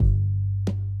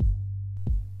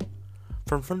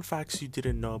From fun facts you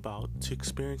didn't know about, to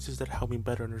experiences that help me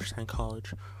better understand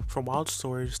college, from wild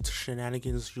stories to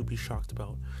shenanigans you'll be shocked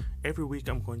about. Every week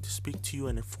I'm going to speak to you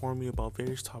and inform you about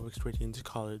various topics relating to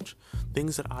college,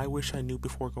 things that I wish I knew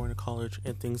before going to college,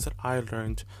 and things that I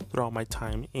learned throughout my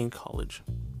time in college.